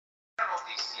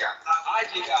noticia ha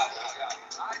llegado.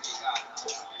 Ha llegado.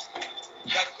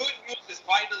 The good news is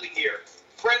finally here.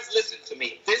 Friends, listen to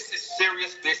me. This is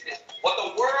serious business. What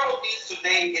the world needs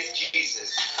today is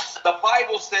Jesus. The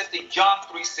Bible says in John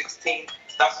 3:16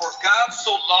 that for God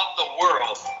so loved the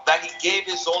world that he gave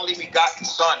his only begotten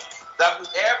Son, that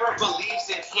whoever believes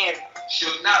in him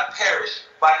should not perish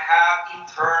but have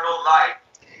eternal life.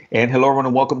 And hello, everyone,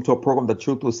 and welcome to a program, The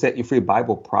Truth Will Set You Free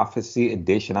Bible Prophecy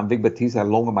Edition. I'm Vic Batista,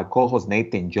 along with my co-host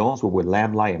Nathan Jones. We're with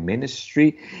Lamb Lion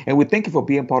Ministry, and we thank you for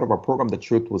being part of our program, The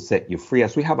Truth Will Set You Free.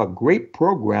 As we have a great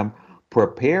program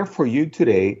prepared for you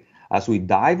today, as we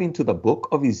dive into the book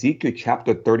of Ezekiel,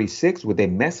 chapter 36, with a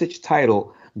message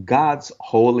titled God's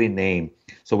Holy Name.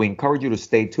 So we encourage you to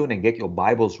stay tuned and get your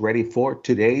Bibles ready for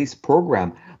today's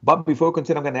program. But before we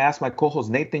continue, I'm going to ask my co-host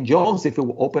Nathan Jones if he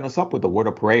will open us up with a word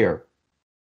of prayer.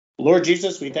 Lord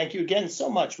Jesus, we thank you again so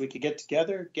much. We could get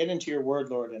together, get into your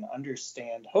word, Lord, and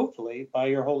understand, hopefully, by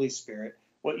your Holy Spirit,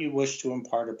 what you wish to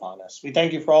impart upon us. We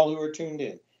thank you for all who are tuned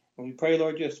in. And we pray,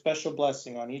 Lord, you have special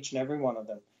blessing on each and every one of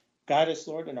them. Guide us,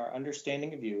 Lord, in our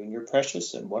understanding of you. In your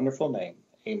precious and wonderful name.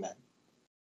 Amen.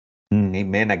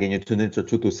 Amen. Again, you're tuned into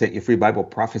Truth Will Set You Free Bible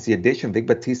Prophecy Edition. Vic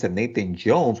Batista, Nathan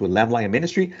Jones with Lamb Lion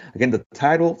Ministry. Again, the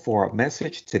title for our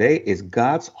message today is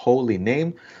God's Holy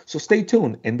Name. So stay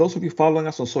tuned. And those of you following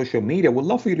us on social media, we'd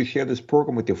love for you to share this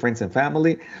program with your friends and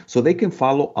family so they can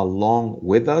follow along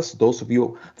with us. Those of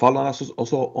you following us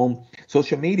also on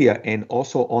social media and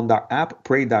also on the app,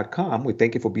 pray.com. We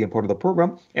thank you for being part of the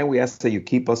program, and we ask that you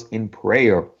keep us in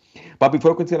prayer. But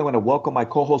before we continue, I want to welcome my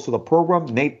co-host to the program,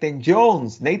 Nathan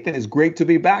Jones. Nathan, it's great to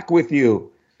be back with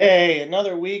you. Hey,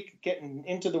 another week getting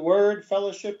into the Word,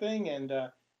 fellowshipping, and I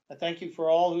thank you for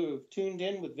all who have tuned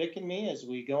in with Vic and me as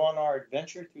we go on our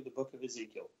adventure through the book of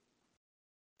Ezekiel.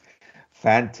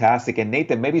 Fantastic. And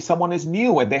Nathan, maybe someone is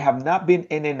new and they have not been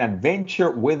in an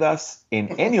adventure with us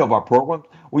in any of our programs.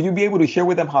 Will you be able to share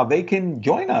with them how they can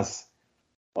join us?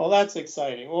 Well, that's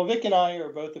exciting. Well, Vic and I are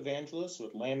both evangelists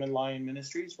with Lamb and Lion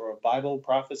Ministries. We're a Bible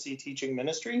prophecy teaching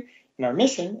ministry, and our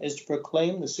mission is to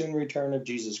proclaim the soon return of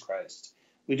Jesus Christ.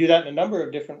 We do that in a number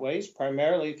of different ways,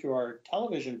 primarily through our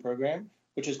television program,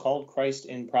 which is called Christ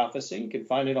in Prophecy. You can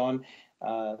find it on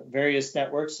various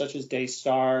networks such as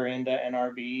Daystar and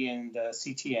NRB and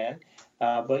CTN,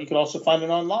 but you can also find it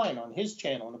online on his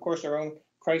channel, and of course our own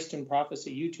Christ in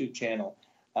Prophecy YouTube channel.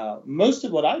 Most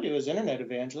of what I do as internet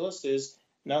evangelist is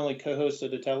not only co-host of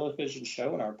the television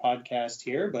show and our podcast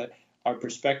here, but our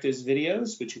Perspectives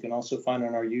videos, which you can also find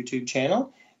on our YouTube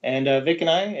channel. And Vic and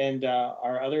I and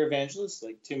our other evangelists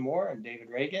like Tim Moore and David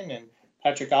Reagan and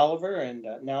Patrick Oliver and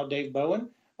now Dave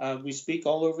Bowen, we speak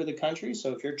all over the country.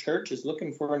 So if your church is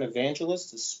looking for an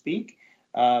evangelist to speak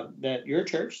at your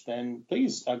church, then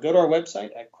please go to our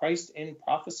website at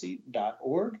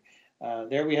christinprophecy.org.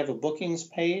 There we have a bookings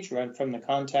page right from the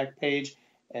contact page.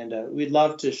 And we'd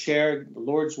love to share the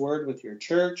Lord's Word with your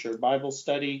church or Bible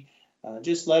study.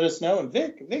 Just let us know. And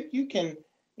Vic, you can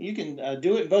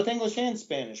do it in both English and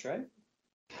Spanish, right?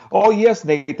 Oh, yes,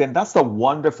 Nathan. That's the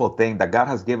wonderful thing that God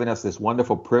has given us, this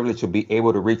wonderful privilege to be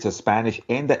able to reach the Spanish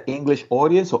and the English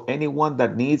audience. So anyone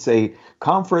that needs a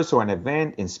conference or an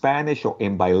event in Spanish or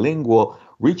in bilingual,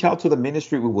 reach out to the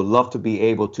ministry. We would love to be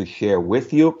able to share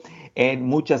with you. And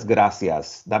muchas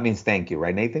gracias. That means thank you,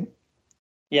 right, Nathan?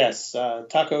 Yes,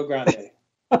 taco grande.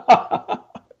 Oh,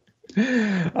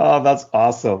 that's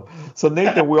awesome. So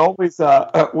Nathan, we always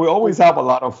have a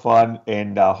lot of fun,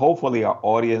 and hopefully our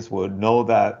audience will know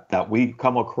that we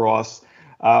come across,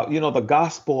 the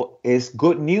gospel is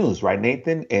good news, right,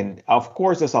 Nathan? And of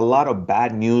course, there's a lot of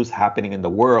bad news happening in the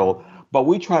world, but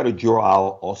we try to draw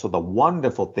out also the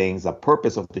wonderful things, the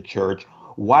purpose of the church,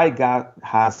 why God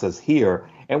has us here.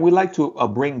 And we like to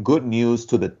bring good news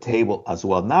to the table as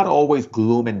well, not always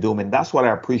gloom and doom. And that's what I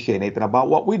appreciate, Nathan, about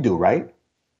what we do, right?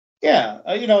 Yeah,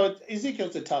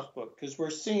 Ezekiel's a tough book because we're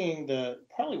seeing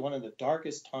probably one of the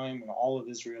darkest time in all of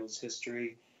Israel's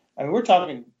history. I mean, we're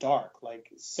talking dark, like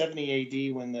 70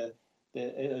 AD when the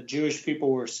Jewish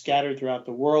people were scattered throughout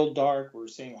the world dark. We're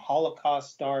seeing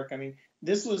Holocaust dark. I mean,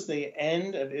 this was the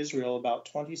end of Israel about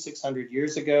 2,600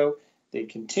 years ago. They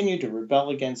continued to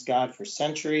rebel against God for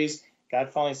centuries.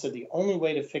 God finally said the only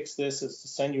way to fix this is to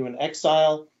send you in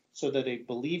exile so that a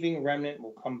believing remnant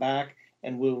will come back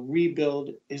and will rebuild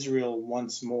Israel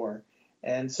once more.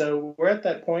 And so we're at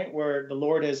that point where the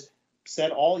Lord has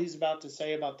said all he's about to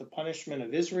say about the punishment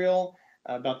of Israel,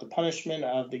 about the punishment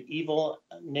of the evil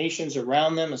nations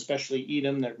around them, especially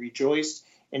Edom that rejoiced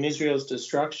in Israel's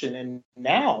destruction. And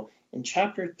now in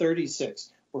chapter 36,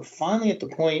 we're finally at the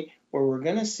point where we're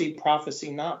going to see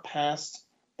prophecy not past,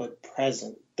 but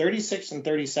present. 36 and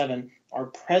 37 are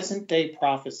present day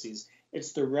prophecies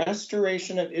It's the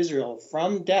restoration of Israel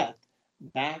from death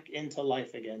back into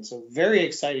life again. So very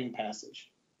exciting passage.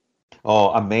 Oh,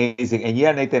 amazing. And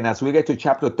yeah, Nathan, as we get to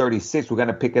chapter 36, we're going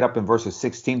to pick it up in verses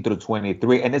 16 through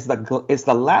 23. And it's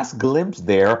the last glimpse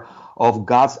there of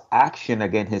God's action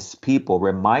against his people,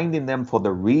 reminding them for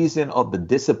the reason of the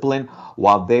discipline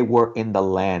while they were in the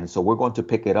land. So we're going to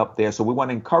pick it up there. So we want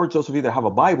to encourage those of you that have a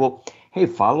Bible, hey,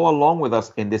 follow along with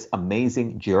us in this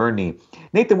amazing journey.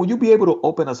 Nathan, would you be able to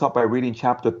open us up by reading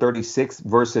chapter 36,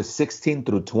 verses 16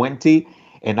 through 20?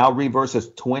 And I'll read verses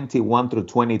 21 through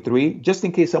 23, just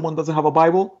in case someone doesn't have a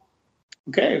Bible.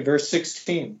 Okay, verse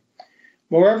 16.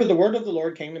 Moreover, the word of the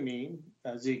Lord came to me,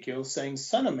 Ezekiel, saying,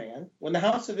 Son of man, when the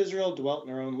house of Israel dwelt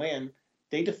in their own land,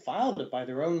 they defiled it by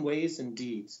their own ways and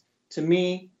deeds. To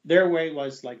me, their way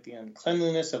was like the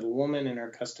uncleanliness of a woman in her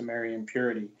customary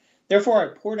impurity. Therefore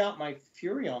I poured out my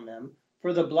fury on them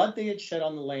for the blood they had shed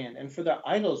on the land and for the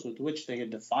idols with which they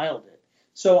had defiled it.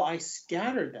 So I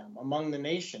scattered them among the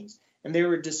nations, and they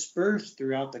were dispersed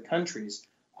throughout the countries.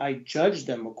 I judged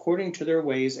them according to their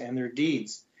ways and their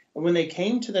deeds. And when they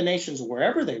came to the nations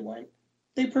wherever they went,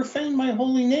 they profaned my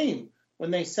holy name,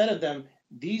 when they said of them,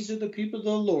 These are the people of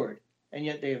the Lord, and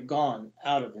yet they have gone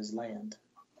out of his land.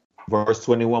 Verse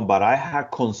 21, but I had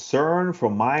concern for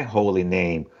my holy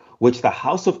name, which the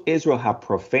house of Israel had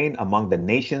profaned among the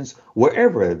nations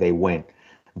wherever they went.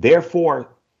 Therefore,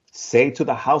 say to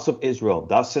the house of Israel,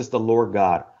 Thus says the Lord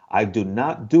God, I do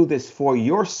not do this for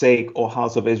your sake, O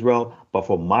house of Israel, but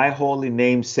for my holy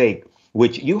name's sake,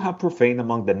 which you have profaned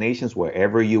among the nations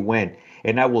wherever you went.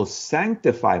 And I will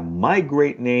sanctify my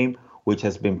great name, which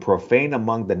has been profaned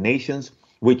among the nations,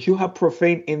 which you have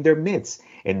profaned in their midst.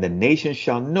 And the nations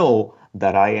shall know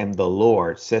that I am the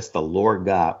Lord, says the Lord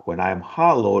God, when I am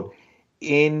hallowed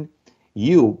in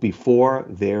you before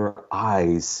their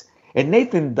eyes. And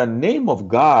Nathan, the name of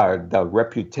God, the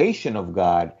reputation of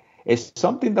God, is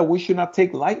something that we should not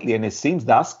take lightly. And it seems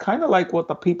that's kind of like what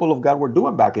the people of God were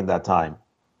doing back in that time.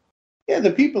 Yeah,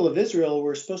 the people of Israel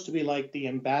were supposed to be like the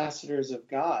ambassadors of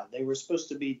God. They were supposed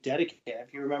to be dedicated.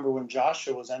 If you remember when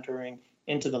Joshua was entering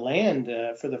into the land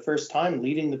for the first time,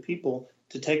 leading the people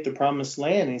to take the promised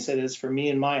land, and he said, As for me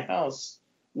and my house,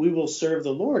 we will serve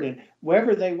the Lord. And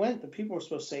wherever they went, the people were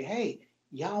supposed to say, Hey,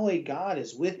 Yahweh God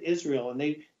is with Israel. And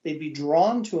they'd be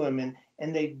drawn to him,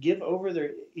 and they'd give over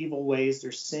their evil ways,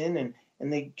 their sin,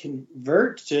 and they'd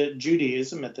convert to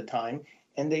Judaism at the time,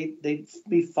 and they'd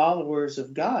be followers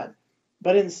of God.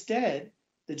 But instead,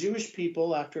 the Jewish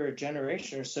people, after a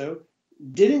generation or so,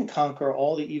 didn't conquer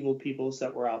all the evil peoples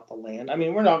that were out the land. I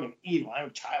mean, we're not talking evil. I'm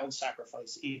child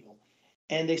sacrifice evil.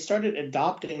 And they started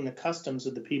adopting the customs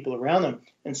of the people around them.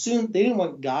 And soon they didn't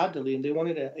want God to lead them. They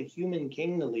wanted a human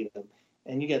king to lead them.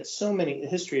 And you get a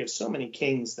history of so many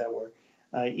kings that were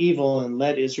evil and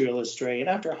led Israel astray. And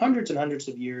after hundreds and hundreds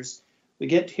of years, we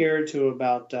get here to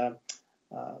about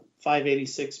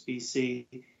 586 BC.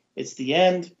 It's the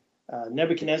end.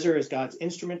 Nebuchadnezzar is God's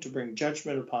instrument to bring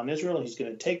judgment upon Israel. He's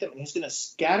going to take them and he's going to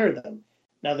scatter them.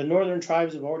 Now, the northern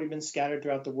tribes have already been scattered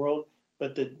throughout the world,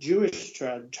 but the Jewish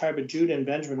tribe of Judah and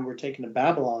Benjamin were taken to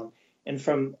Babylon. And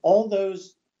from all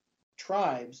those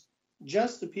tribes,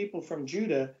 just the people from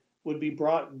Judah would be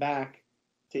brought back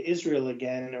to Israel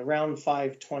again around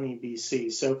 520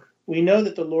 BC. So we know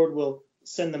that the Lord will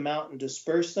send them out and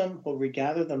disperse them. He'll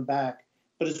regather them back.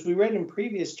 But as we read in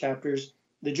previous chapters,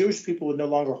 the Jewish people would no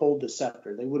longer hold the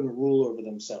scepter. They wouldn't rule over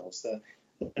themselves. The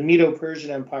Medo-Persian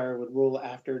Empire would rule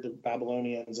after the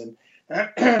Babylonians, and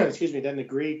then the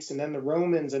Greeks, and then the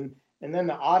Romans, and then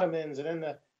the Ottomans, and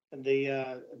then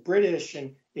the British.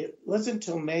 And it wasn't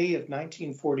until May of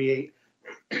 1948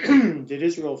 did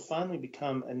Israel finally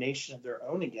become a nation of their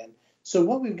own again. So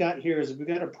what we've got here is we've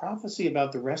got a prophecy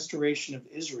about the restoration of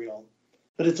Israel,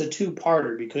 but it's a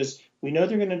two-parter because we know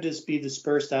they're going to just be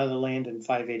dispersed out of the land in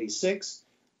 586,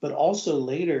 but also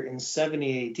later in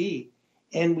 70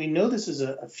 AD. And we know this is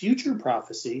a future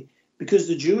prophecy because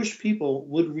the Jewish people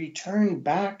would return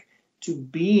back to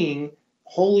being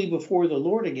holy before the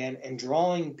Lord again and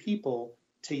drawing people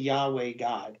to Yahweh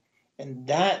God. And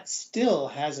that still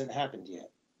hasn't happened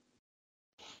yet.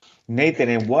 Nathan,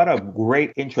 and what a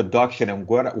great introduction, and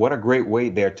what a great way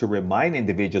there to remind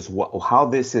individuals how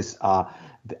this is.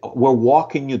 We're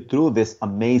walking you through this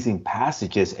amazing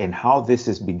passages and how this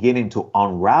is beginning to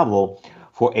unravel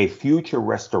for a future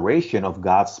restoration of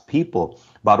God's people.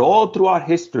 But all throughout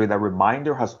history, the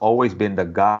reminder has always been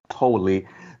that God is holy,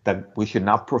 that we should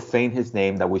not profane his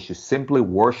name, that we should simply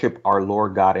worship our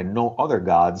Lord God and no other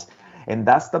gods. And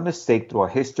that's the mistake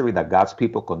throughout history that God's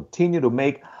people continue to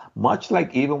make, much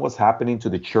like even what's happening to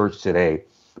the church today.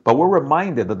 But we're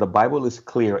reminded that the Bible is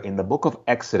clear in the book of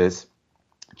Exodus,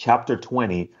 chapter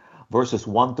 20, verses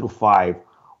 1 through 5,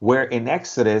 where in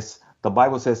Exodus, the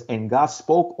Bible says, "And God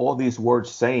spoke all these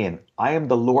words, saying, I am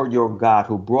the Lord your God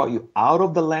who brought you out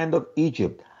of the land of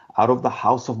Egypt, out of the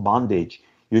house of bondage.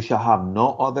 You shall have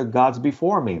no other gods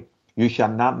before me. You shall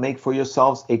not make for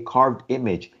yourselves a carved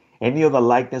image, any of the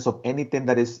likeness of anything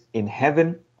that is in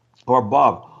heaven or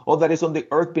above, or that is on the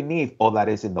earth beneath, or that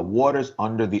is in the waters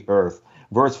under the earth."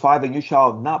 Verse 5, "And you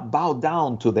shall not bow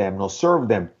down to them, nor serve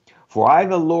them. For I,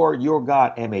 the Lord your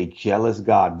God, am a jealous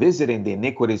God, visiting the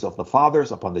iniquities of the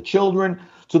fathers upon the children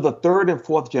to the third and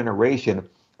fourth generation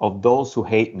of those who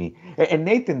hate me." And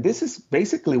Nathan, this is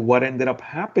basically what ended up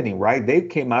happening, right? They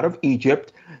came out of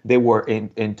Egypt. They were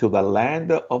into the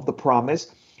land of the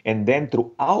promise. And then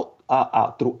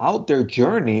throughout their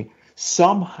journey,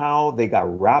 somehow they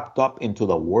got wrapped up into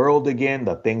the world again,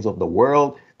 the things of the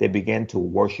world. They began to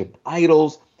worship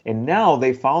idols. And now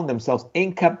they found themselves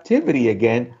in captivity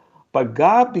again. But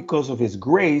God, because of his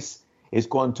grace, is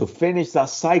going to finish that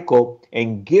cycle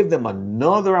and give them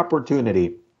another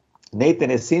opportunity. Nathan,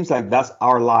 it seems like that's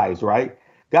our lives, right?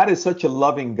 God is such a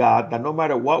loving God that no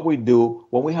matter what we do,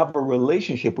 when we have a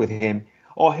relationship with him,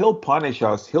 oh, he'll punish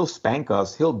us, he'll spank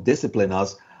us, he'll discipline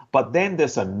us. But then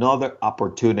there's another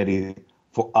opportunity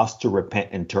for us to repent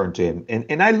and turn to him.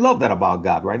 And I love that about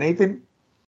God, right, Nathan?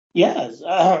 Yes,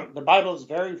 the Bible is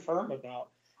very firm about.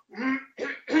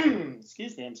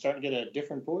 Excuse me, I'm starting to get a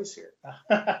different voice here.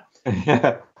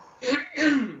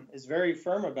 Is very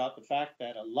firm about the fact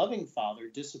that a loving father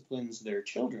disciplines their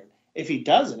children. If he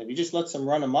doesn't, if he just lets them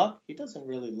run amok, he doesn't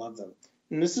really love them.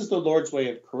 And this is the Lord's way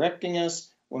of correcting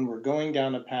us when we're going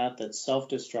down a path that's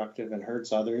self-destructive and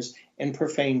hurts others and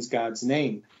profanes God's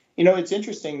name. You know, it's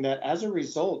interesting that as a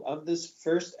result of this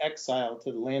first exile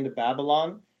to the land of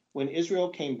Babylon, when Israel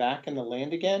came back in the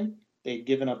land again, they'd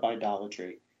given up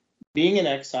idolatry. Being in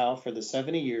exile for the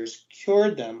 70 years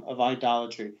cured them of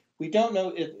idolatry. We don't know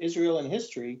if Israel in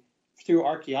history, through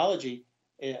archaeology,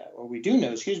 or we do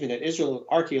know, that Israel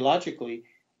archaeologically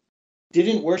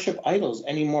didn't worship idols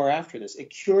anymore after this.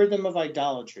 It cured them of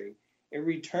idolatry. It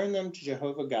returned them to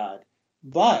Jehovah God.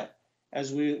 But,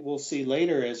 as we will see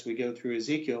later as we go through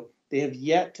Ezekiel, they have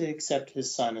yet to accept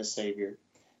his son as Savior.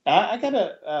 Now,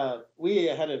 we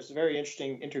had a very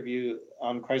interesting interview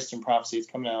on Christ and Prophecy. It's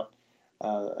coming out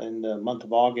in the month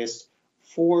of August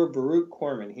for Baruch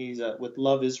Corman. He's with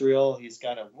Love Israel. He's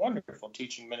got a wonderful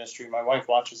teaching ministry. My wife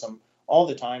watches him all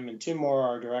the time, and Tim Moore,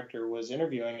 our director, was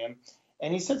interviewing him,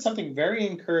 and he said something very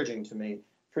encouraging to me.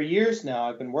 For years now,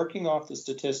 I've been working off the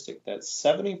statistic that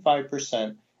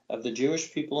 75% of the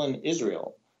Jewish people in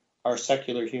Israel are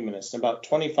secular humanists, and about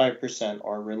 25%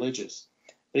 are religious.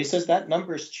 But he says that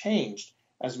number's changed.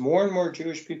 As more and more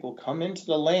Jewish people come into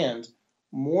the land,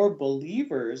 more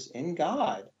believers in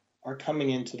God are coming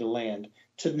into the land.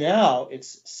 To now,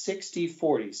 it's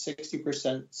 60-40,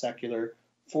 60% secular,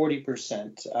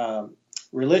 40%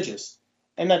 religious.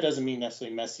 And that doesn't mean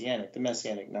necessarily messianic. The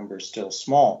messianic number is still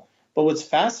small. But what's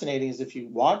fascinating is if you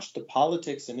watch the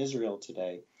politics in Israel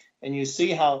today, and you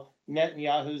see how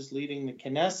Netanyahu's leading the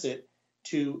Knesset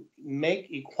to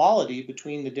make equality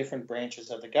between the different branches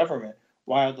of the government,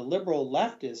 while the liberal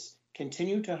leftists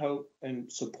continue to hope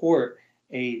and support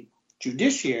a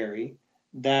judiciary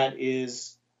that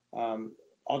is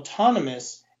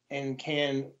autonomous and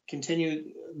can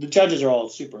continue. The judges are all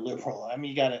super liberal. I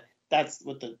mean, that's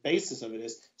what the basis of it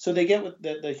is. So they get what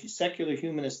the secular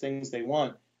humanist things they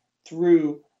want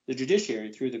through the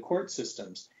judiciary, through the court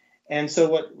systems. And so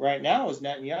what right now is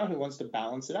Netanyahu wants to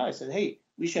balance it out. He said, hey,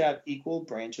 we should have equal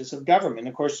branches of government. And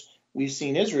of course, we've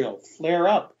seen Israel flare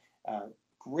up,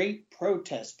 great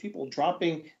protests, people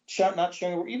not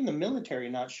showing up, even the military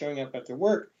not showing up at their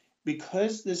work,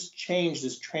 because this change,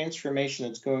 this transformation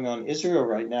that's going on in Israel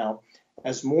right now,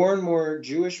 as more and more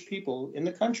Jewish people in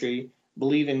the country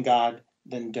believe in God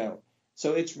than don't.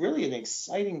 So it's really an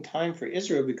exciting time for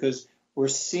Israel because we're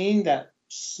seeing that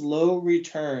slow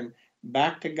return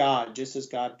back to God, just as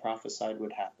God prophesied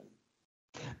would happen.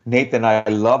 Nathan, I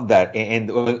love that.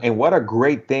 And what a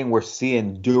great thing we're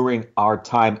seeing during our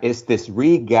time is this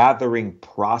regathering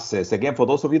process. Again, for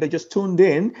those of you that just tuned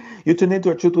in, you tuned into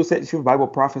our Truth to Section Bible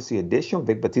Prophecy Edition.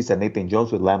 Vic Batista, Nathan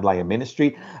Jones with Lamb Lion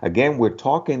Ministry. Again, we're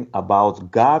talking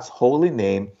about God's holy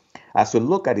name as we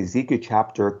look at Ezekiel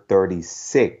chapter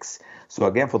 36. So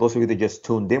again, for those of you that just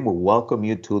tuned in, we welcome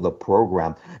you to the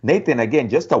program. Nathan, again,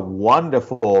 just a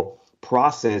wonderful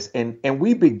process, and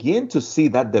we begin to see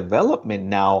that development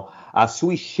now as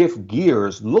we shift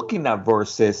gears, looking at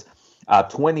verses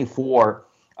 24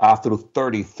 through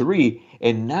 33,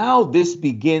 and now this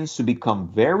begins to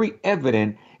become very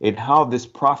evident in how this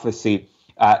prophecy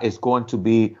is going to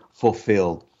be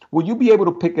fulfilled. Will you be able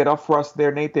to pick it up for us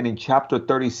there, Nathan, in chapter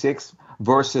 36,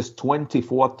 verses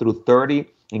 24 through 30,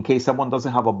 in case someone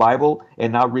doesn't have a Bible,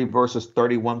 and now read verses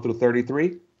 31 through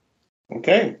 33?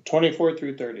 Okay, 24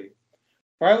 through 30.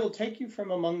 For I will take you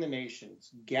from among the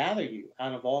nations, gather you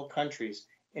out of all countries,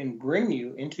 and bring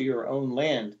you into your own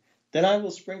land. Then I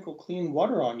will sprinkle clean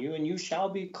water on you, and you shall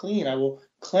be clean. I will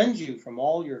cleanse you from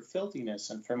all your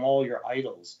filthiness and from all your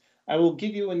idols. I will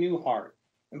give you a new heart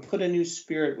and put a new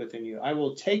spirit within you. I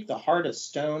will take the heart of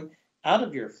stone out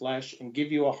of your flesh and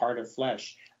give you a heart of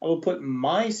flesh. I will put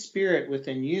my spirit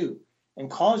within you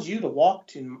and cause you to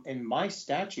walk in my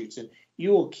statutes, and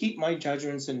you will keep my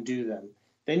judgments and do them.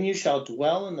 Then you shall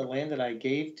dwell in the land that I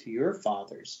gave to your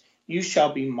fathers. You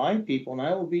shall be my people, and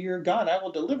I will be your God. I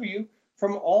will deliver you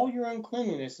from all your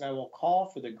uncleanness, and I will call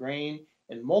for the grain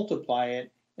and multiply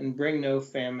it, and bring no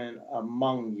famine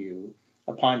upon you.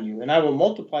 And I will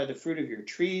multiply the fruit of your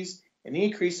trees and the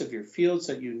increase of your fields,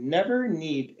 so that you never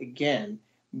need again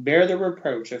bear the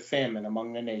reproach of famine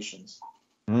among the nations.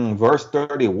 Verse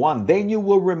 31, then you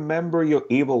will remember your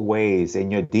evil ways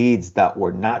and your deeds that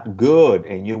were not good,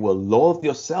 and you will loathe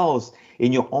yourselves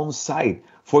in your own sight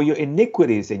for your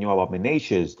iniquities and your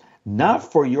abominations. Not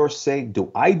for your sake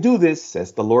do I do this,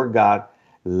 says the Lord God.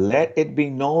 Let it be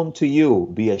known to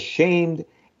you. Be ashamed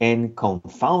and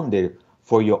confounded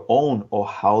for your own, O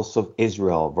house of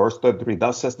Israel. Verse 33,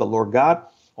 thus says the Lord God,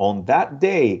 on that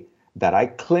day that I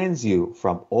cleanse you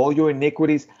from all your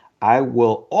iniquities, I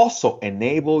will also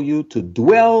enable you to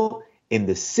dwell in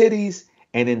the cities,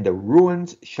 and in the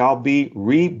ruins shall be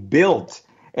rebuilt.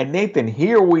 And Nathan,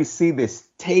 here we see this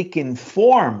taking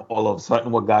form all of a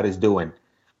sudden, what God is doing.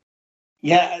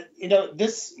 Yeah,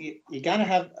 this you got to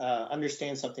have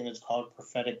understand something that's called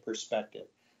prophetic perspective.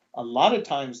 A lot of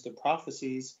times the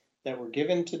prophecies that were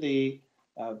given to the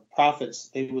prophets,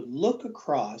 they would look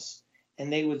across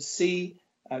and they would see,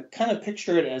 kind of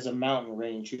picture it as a mountain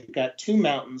range. You've got two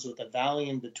mountains with a valley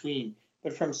in between,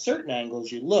 but from certain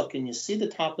angles you look and you see the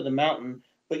top of the mountain,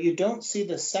 but you don't see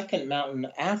the second mountain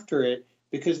after it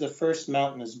because the first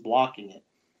mountain is blocking it.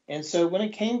 And so when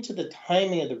it came to the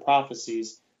timing of the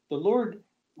prophecies, the Lord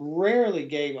rarely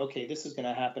gave, okay, this is going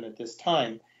to happen at this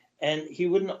time. And he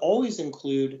wouldn't always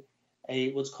include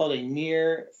what's called a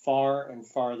near, far, and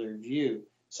farther view.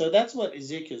 So that's what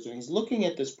Ezekiel's doing. He's looking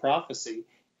at this prophecy,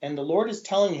 and the Lord is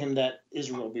telling him that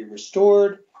Israel will be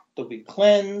restored, they'll be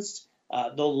cleansed,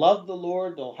 they'll love the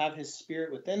Lord, they'll have his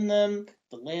spirit within them,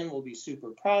 the land will be super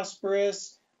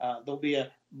prosperous, they'll be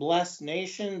a blessed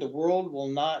nation, the world will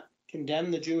not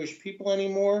condemn the Jewish people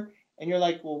anymore. And you're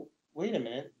like, well, wait a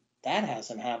minute, that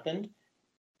hasn't happened.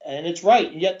 And it's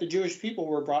right. Yet the Jewish people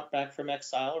were brought back from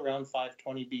exile around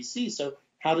 520 BC. So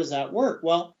how does that work?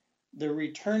 Well, the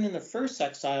return in the first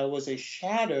exile was a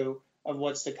shadow of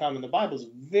what's to come. And the Bible is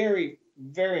very,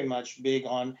 very much big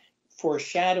on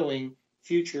foreshadowing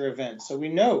future events. So we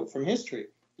know from history,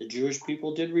 the Jewish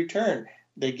people did return.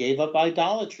 They gave up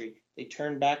idolatry. They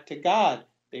turned back to God.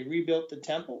 They rebuilt the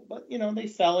temple. But, they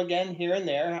fell again here and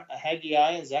there.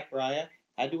 Haggai and Zechariah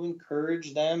had to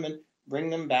encourage them and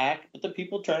bring them back, but the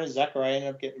people turned, and Zechariah ended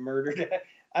up getting murdered.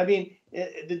 I mean,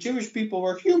 the Jewish people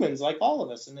were humans like all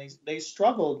of us, and they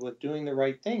struggled with doing the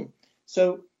right thing.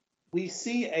 So we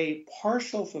see a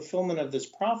partial fulfillment of this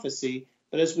prophecy,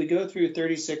 but as we go through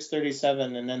 36,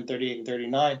 37, and then 38 and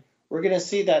 39, we're going to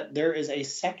see that there is a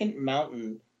second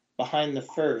mountain behind the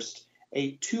first,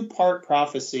 a two-part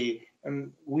prophecy,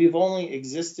 and we've only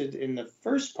existed in the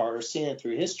first part or seen it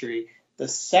through history. The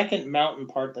second mountain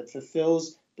part that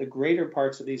fulfills the greater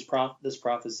parts of this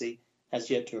prophecy has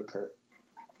yet to occur.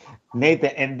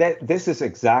 Nathan, and this is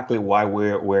exactly why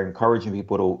we're encouraging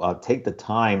people to take the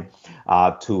time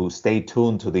to stay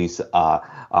tuned to these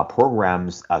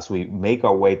programs as we make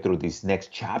our way through these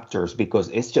next chapters, because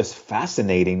it's just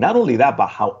fascinating. Not only that, but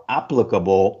how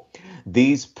applicable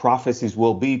these prophecies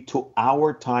will be to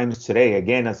our times today.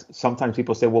 Again, as sometimes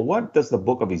people say, well, what does the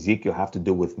book of Ezekiel have to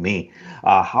do with me?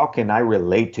 How can I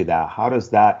relate to that? How does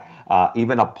that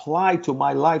even apply to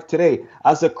my life today?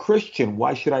 As a Christian,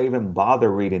 why should I even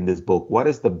bother reading this book? What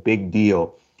is the big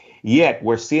deal? Yet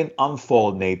we're seeing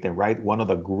unfold, Nathan, right? One of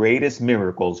the greatest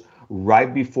miracles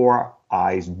right before our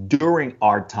eyes during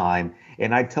our time.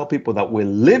 And I tell people that we're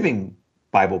living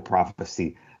Bible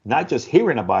prophecy, not just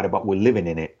hearing about it, but we're living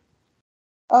in it.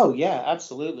 Oh, yeah,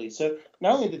 absolutely. So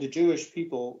not only did the Jewish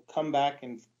people come back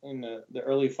in the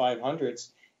early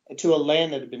 500s to a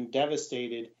land that had been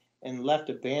devastated and left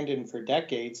abandoned for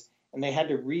decades, and they had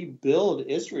to rebuild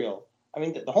Israel. I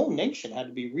mean, the whole nation had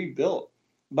to be rebuilt.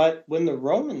 But when the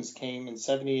Romans came in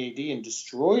 70 AD and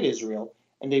destroyed Israel,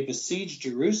 and they besieged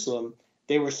Jerusalem,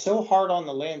 they were so hard on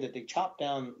the land that they chopped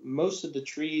down most of the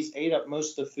trees, ate up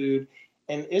most of the food,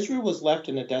 and Israel was left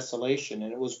in a desolation.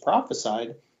 And it was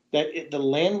prophesied that the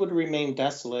land would remain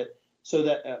desolate, so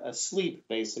that asleep,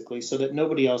 basically, so that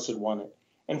nobody else would want it.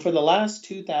 And for the last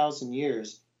 2,000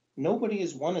 years, nobody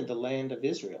has wanted the land of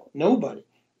Israel. Nobody.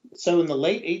 So in the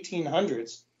late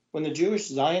 1800s, when the Jewish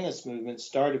Zionist movement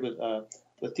started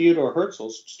with Theodor Herzl,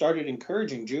 started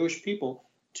encouraging Jewish people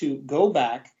to go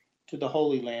back to the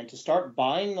Holy Land, to start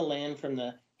buying the land from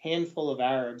the handful of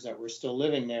Arabs that were still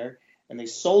living there. And they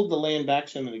sold the land back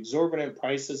to them at exorbitant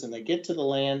prices, and they get to the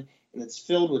land, and it's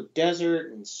filled with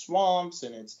desert and swamps,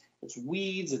 and it's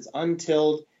weeds, it's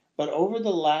untilled. But over the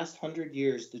last 100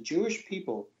 years, the Jewish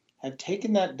people have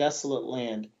taken that desolate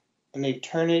land and they've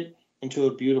turned it into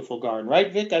a beautiful garden.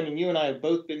 Right, Vic? I mean, you and I have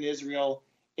both been to Israel.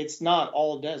 It's not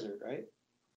all desert, right?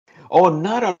 Oh,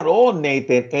 not at all,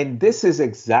 Nathan. And this is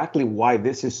exactly why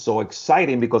this is so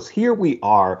exciting, because here we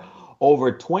are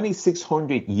over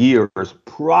 2,600 years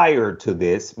prior to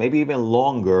this, maybe even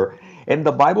longer. And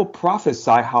the Bible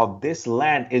prophesied how this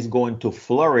land is going to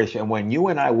flourish. And when you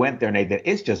and I went there, Nathan,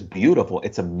 it's just beautiful.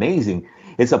 It's amazing.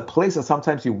 It's a place that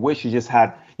sometimes you wish you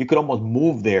could almost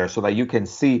move there so that you can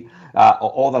see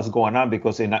all that's going on,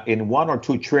 because in one or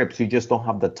two trips, you just don't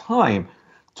have the time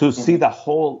to see the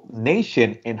whole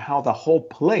nation and how the whole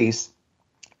place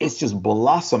is just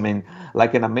blossoming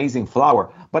like an amazing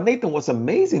flower. But Nathan, what's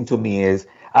amazing to me is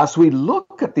as we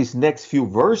look at these next few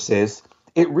verses,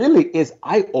 it really is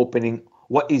eye-opening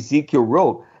what Ezekiel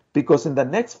wrote, because in the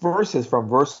next verses, from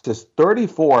verses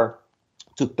 34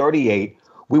 to 38,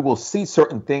 we will see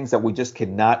certain things that we just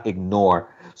cannot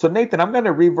ignore. So Nathan, I'm going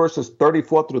to read verses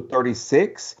 34 through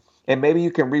 36. And maybe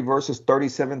you can read verses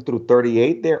 37 through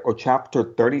 38 there, or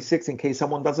chapter 36 in case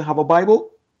someone doesn't have a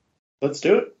Bible. Let's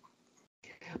do it.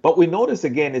 But we notice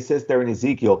again, it says there in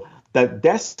Ezekiel, the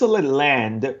desolate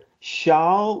land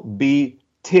shall be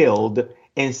tilled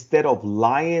instead of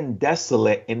lying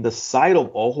desolate in the sight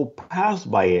of all who pass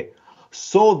by it.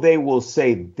 So they will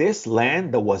say, this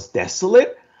land that was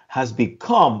desolate has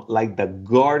become like the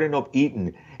Garden of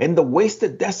Eden, and the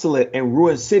wasted, desolate, and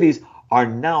ruined cities are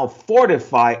now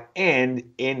fortified and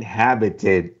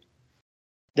inhabited.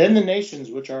 Then the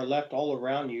nations which are left all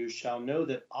around you shall know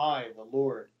that I, the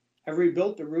Lord, have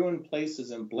rebuilt the ruined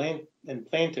places and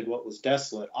planted what was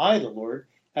desolate. I, the Lord,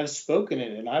 have spoken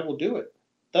it, and I will do it.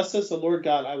 Thus says the Lord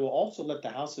God, I will also let the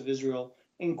house of Israel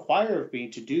inquire of me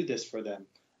to do this for them.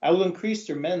 I will increase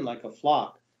their men like a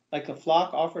flock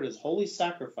offered as holy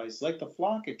sacrifice, like the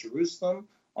flock at Jerusalem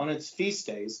on its feast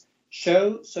days.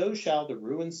 So shall the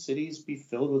ruined cities be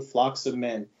filled with flocks of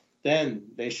men. Then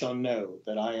they shall know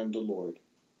that I am the Lord.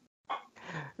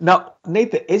 Now,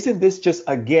 Nathan, isn't this just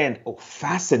again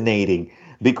fascinating?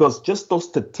 Because just those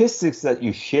statistics that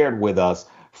you shared with us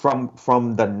from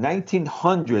the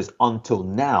 1900s until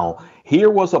now, here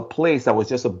was a place that was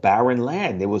just a barren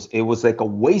land. It was like a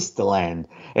wasteland,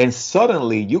 and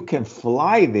suddenly you can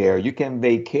fly there, you can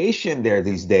vacation there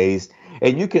these days,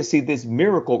 and you can see this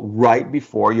miracle right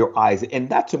before your eyes. And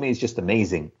that to me is just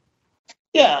amazing.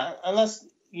 Yeah, unless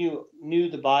you knew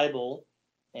the Bible,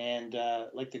 and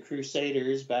like the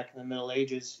Crusaders back in the Middle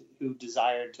Ages who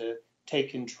desired to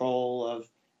take control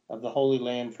of the Holy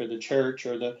Land for the church,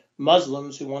 or the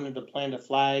Muslims who wanted to plant a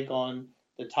flag on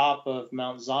the top of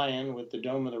Mount Zion with the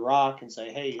Dome of the Rock and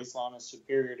say, hey, Islam is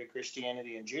superior to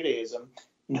Christianity and Judaism.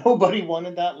 Nobody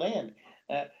wanted that land.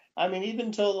 I mean, even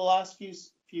until the last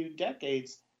few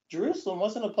decades, Jerusalem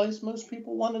wasn't a place most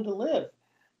people wanted to live.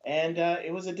 And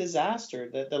it was a disaster.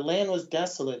 The land was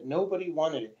desolate. Nobody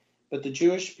wanted it. But the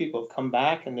Jewish people have come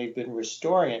back and they've been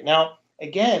restoring it. Now,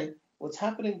 again, what's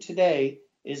happening today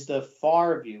is the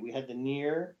far view. We had the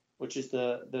near, which is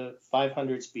the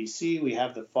 500s BC. We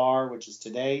have the far, which is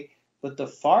today. But the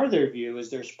farther view is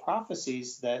there's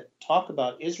prophecies that talk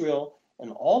about Israel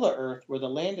and all the earth where the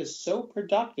land is so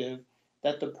productive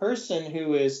that the person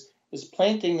who is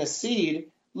planting the seed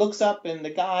looks up and the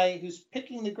guy who's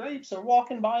picking the grapes are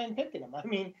walking by and picking them. I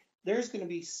mean, there's going to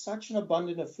be such an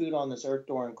abundance of food on this earth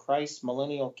during Christ's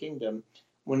millennial kingdom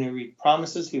when he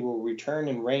promises he will return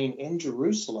and reign in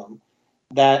Jerusalem,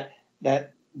 that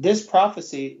this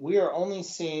prophecy, we are only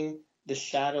seeing the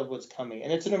shadow of what's coming.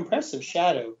 And it's an impressive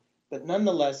shadow, but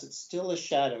nonetheless, it's still a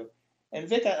shadow. And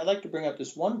Vic, I'd like to bring up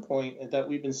this one point that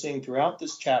we've been seeing throughout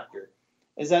this chapter,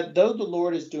 is that though the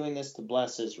Lord is doing this to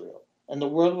bless Israel, and the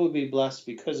world will be blessed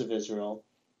because of Israel,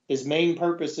 his main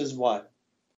purpose is what?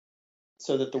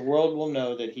 So that the world will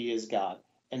know that he is God,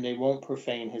 and they won't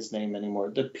profane his name anymore.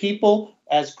 The people,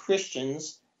 as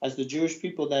Christians, as the Jewish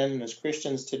people then, and as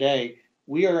Christians today,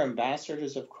 we are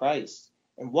ambassadors of Christ.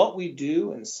 And what we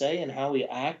do and say and how we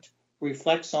act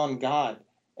reflects on God.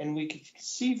 And we can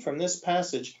see from this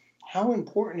passage how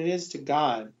important it is to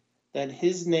God that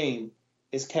his name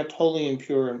is kept holy and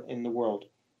pure in the world.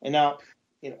 And now,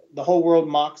 the whole world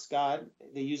mocks God.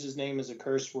 They use his name as a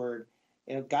curse word.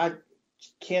 God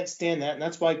can't stand that, and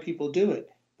that's why people do it.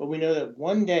 But we know that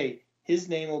one day his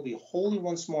name will be holy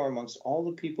once more amongst all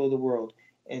the people of the world.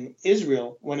 And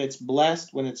Israel, when it's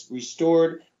blessed, when it's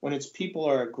restored, when its people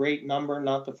are a great number,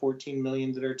 not the 14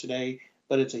 million that are today,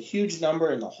 but it's a huge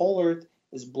number, and the whole earth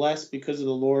is blessed because of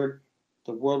the Lord,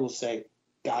 the world will say,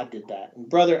 God did that. And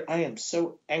brother, I am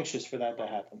so anxious for that to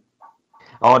happen.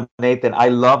 Oh, Nathan, I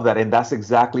love that. And that's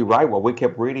exactly right. What we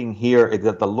kept reading here is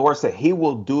that the Lord said he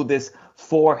will do this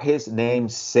for his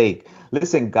name's sake.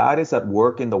 Listen, God is at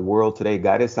work in the world today.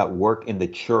 God is at work in the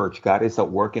church. God is at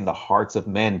work in the hearts of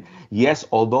men. Yes,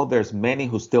 although there's many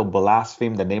who still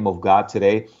blaspheme the name of God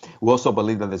today, we also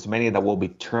believe that there's many that will be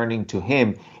turning to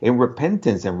him in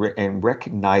repentance and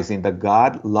recognizing that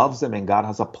God loves them and God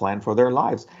has a plan for their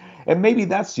lives. And maybe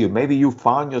that's you. Maybe you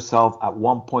found yourself at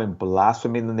one point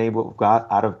blaspheming the name of God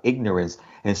out of ignorance.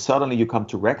 And suddenly you come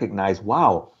to recognize,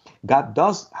 wow, God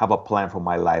does have a plan for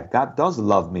my life. God does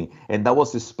love me. And that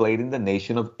was displayed in the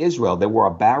nation of Israel. They were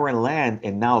a barren land,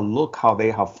 and now look how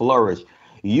they have flourished.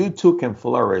 You too can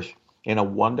flourish in a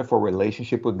wonderful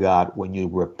relationship with God when you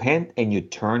repent and you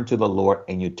turn to the Lord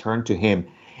and you turn to him.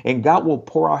 And God will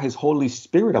pour out his Holy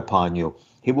Spirit upon you.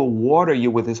 He will water you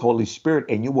with his Holy Spirit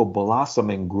and you will blossom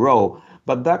and grow.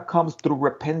 But that comes through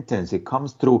repentance. It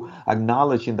comes through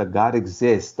acknowledging that God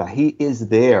exists, that he is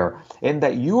there, and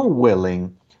that you're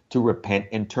willing to repent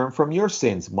and turn from your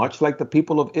sins. Much like the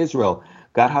people of Israel,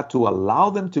 God had to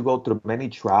allow them to go through many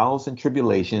trials and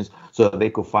tribulations so that they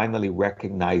could finally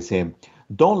recognize him.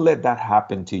 Don't let that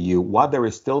happen to you. While there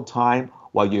is still time,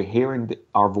 while you're hearing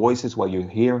our voices, while you're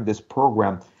hearing this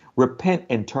program, repent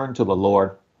and turn to the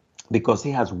Lord, because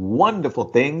he has wonderful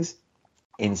things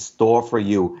in store for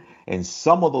you. And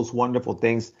some of those wonderful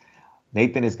things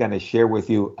Nathan is going to share with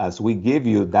you as we give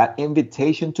you that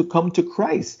invitation to come to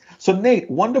Christ. So Nate,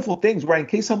 wonderful things, right? In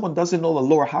case someone doesn't know the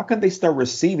Lord, how can they start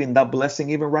receiving that blessing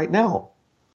even right now?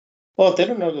 Well, if they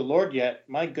don't know the Lord yet,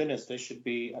 my goodness, they should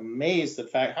be amazed at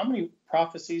the fact, how many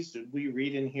prophecies did we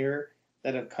read in here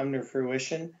that have come to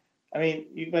fruition? I mean,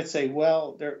 you might say,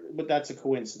 well, but that's a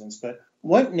coincidence. But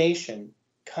what nation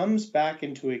comes back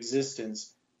into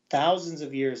existence thousands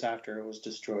of years after it was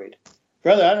destroyed?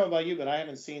 Brother, I don't know about you, but I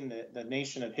haven't seen the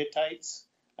nation of Hittites.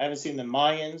 I haven't seen the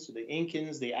Mayans, the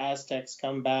Incans, the Aztecs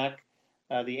come back,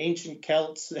 the ancient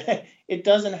Celts. It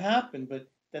doesn't happen, but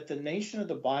that the nation of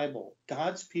the Bible,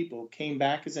 God's people, came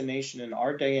back as a nation in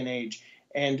our day and age,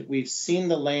 and we've seen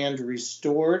the land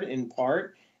restored in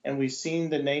part, and we've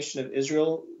seen the nation of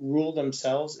Israel rule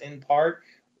themselves in part.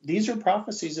 These are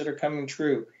prophecies that are coming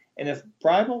true. And if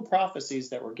Bible prophecies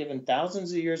that were given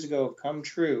thousands of years ago have come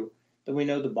true, then we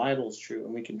know the Bible is true,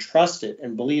 and we can trust it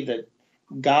and believe that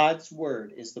God's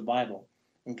word is the Bible.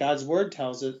 And God's word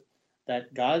tells us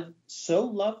that God so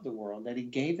loved the world that he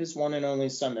gave his one and only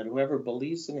Son, that whoever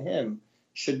believes in him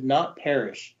should not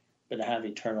perish, but have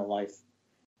eternal life.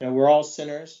 We're all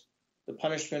sinners. The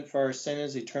punishment for our sin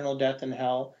is eternal death in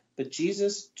hell. But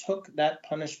Jesus took that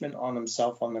punishment on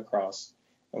himself on the cross.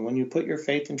 And when you put your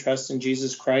faith and trust in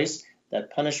Jesus Christ,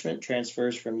 that punishment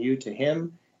transfers from you to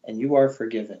him, and you are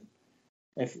forgiven.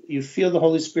 If you feel the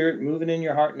Holy Spirit moving in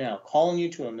your heart now, calling you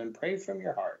to him, then pray from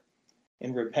your heart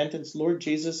in repentance. Lord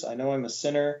Jesus, I know I'm a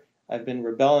sinner. I've been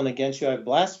rebelling against you. I've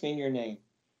blasphemed your name.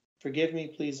 Forgive me,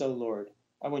 please, O Lord.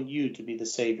 I want you to be the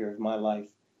Savior of my life.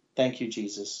 Thank you,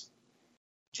 Jesus.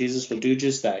 Jesus will do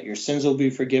just that. Your sins will be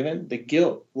forgiven. The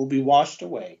guilt will be washed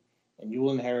away, and you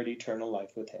will inherit eternal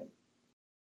life with him.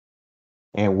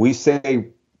 And we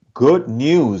say good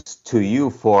news to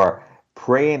you for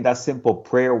praying that simple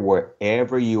prayer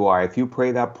wherever you are. If you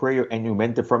pray that prayer and you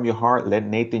meant it from your heart, let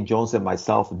Nathan Jones and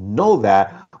myself know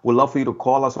that. We'd love for you to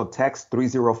call us or text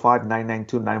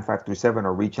 305-992-9537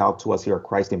 or reach out to us here at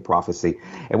Christ in Prophecy.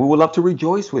 And we would love to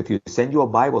rejoice with you. Send you a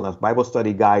Bible and a Bible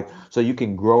study guide so you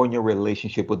can grow in your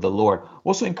relationship with the Lord.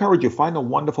 Also encourage you, find a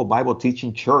wonderful Bible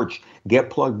teaching church, get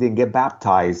plugged in, get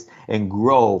baptized, and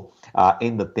grow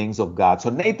in the things of God. So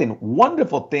Nathan,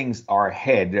 wonderful things are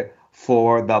ahead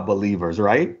for the believers,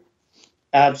 right?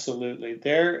 Absolutely.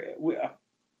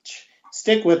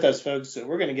 Stick with us, folks. So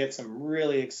we're going to get some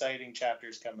really exciting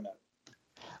chapters coming up.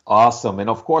 Awesome. And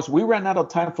of course, we ran out of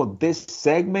time for this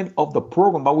segment of the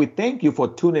program, but we thank you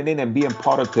for tuning in and being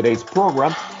part of today's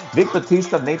program. Vic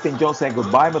Batista, Nathan Jones saying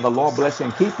goodbye. May the Lord bless you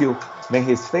and keep you. May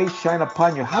his face shine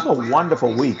upon you. Have a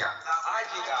wonderful week.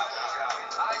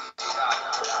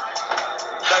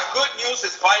 The good news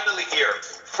is finally here.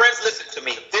 Friends, listen to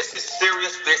me. This is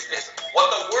serious business.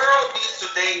 What the world needs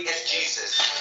today is Jesus.